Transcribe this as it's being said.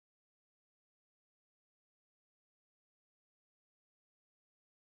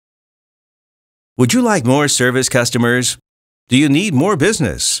Would you like more service customers? Do you need more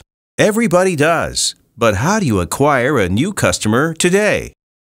business? Everybody does. But how do you acquire a new customer today?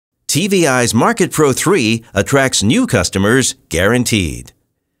 TVI's Market Pro 3 attracts new customers guaranteed.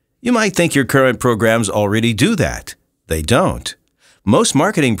 You might think your current programs already do that. They don't. Most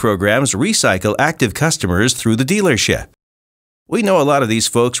marketing programs recycle active customers through the dealership. We know a lot of these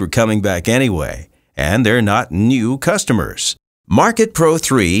folks were coming back anyway, and they're not new customers. Market Pro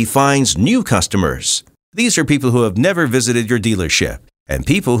 3 finds new customers. These are people who have never visited your dealership and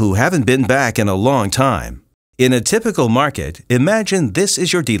people who haven't been back in a long time. In a typical market, imagine this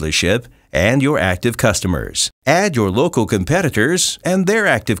is your dealership and your active customers. Add your local competitors and their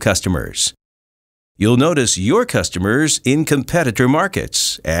active customers. You'll notice your customers in competitor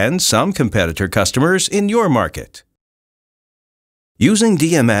markets and some competitor customers in your market. Using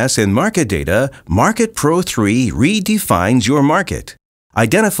DMS and market data, Market Pro 3 redefines your market,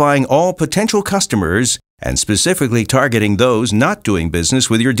 identifying all potential customers and specifically targeting those not doing business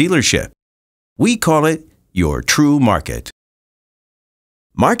with your dealership. We call it your true market.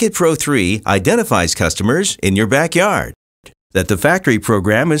 Market Pro 3 identifies customers in your backyard that the factory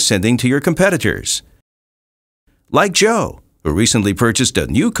program is sending to your competitors. Like Joe, who recently purchased a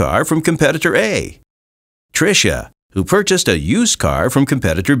new car from competitor A. Tricia, who purchased a used car from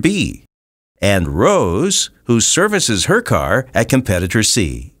competitor B. And Rose, who services her car at competitor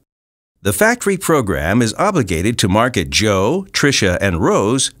C. The factory program is obligated to market Joe, Tricia, and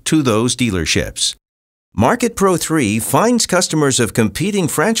Rose to those dealerships. Market Pro 3 finds customers of competing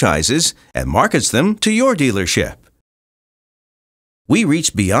franchises and markets them to your dealership. We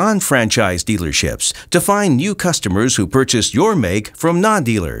reach beyond franchise dealerships to find new customers who purchased your make from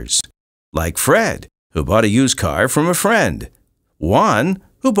non-dealers, like Fred, who bought a used car from a friend, Juan,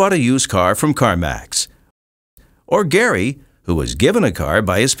 who bought a used car from CarMax, or Gary, who was given a car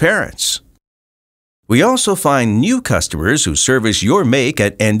by his parents. We also find new customers who service your make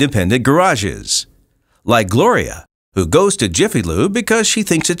at independent garages, like Gloria, who goes to Jiffy Lube because she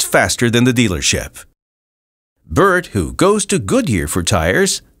thinks it's faster than the dealership. Bert, who goes to Goodyear for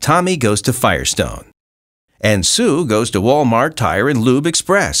tires, Tommy goes to Firestone. And Sue goes to Walmart Tire and Lube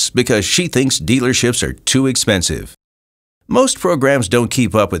Express because she thinks dealerships are too expensive. Most programs don't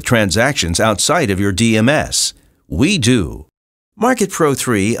keep up with transactions outside of your DMS. We do. Market Pro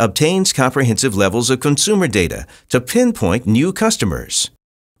 3 obtains comprehensive levels of consumer data to pinpoint new customers,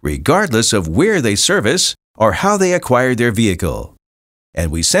 regardless of where they service or how they acquired their vehicle.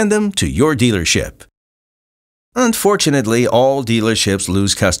 And we send them to your dealership. Unfortunately, all dealerships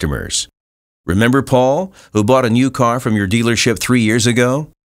lose customers. Remember Paul, who bought a new car from your dealership 3 years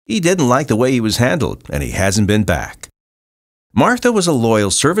ago? He didn't like the way he was handled, and he hasn't been back. Martha was a loyal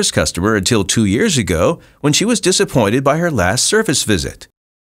service customer until 2 years ago when she was disappointed by her last service visit.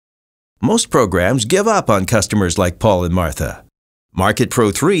 Most programs give up on customers like Paul and Martha. Market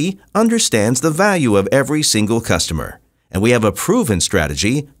Pro 3 understands the value of every single customer, and we have a proven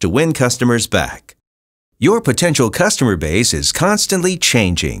strategy to win customers back. Your potential customer base is constantly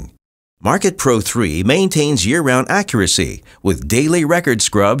changing. Market Pro 3 maintains year-round accuracy with daily record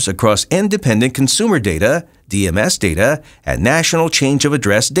scrubs across independent consumer data, DMS data, and national change of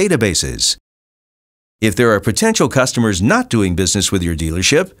address databases. If there are potential customers not doing business with your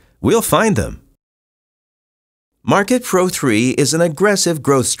dealership, we'll find them. Market Pro 3 is an aggressive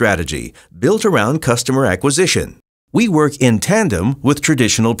growth strategy built around customer acquisition. We work in tandem with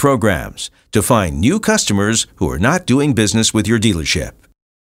traditional programs to find new customers who are not doing business with your dealership.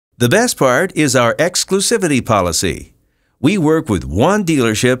 The best part is our exclusivity policy. We work with one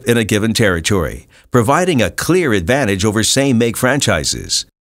dealership in a given territory, providing a clear advantage over same-make franchises.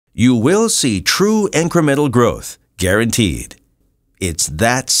 You will see true incremental growth, guaranteed. It's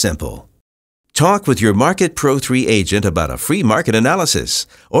that simple. Talk with your Market Pro 3 agent about a free market analysis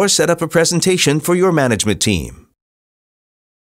or set up a presentation for your management team.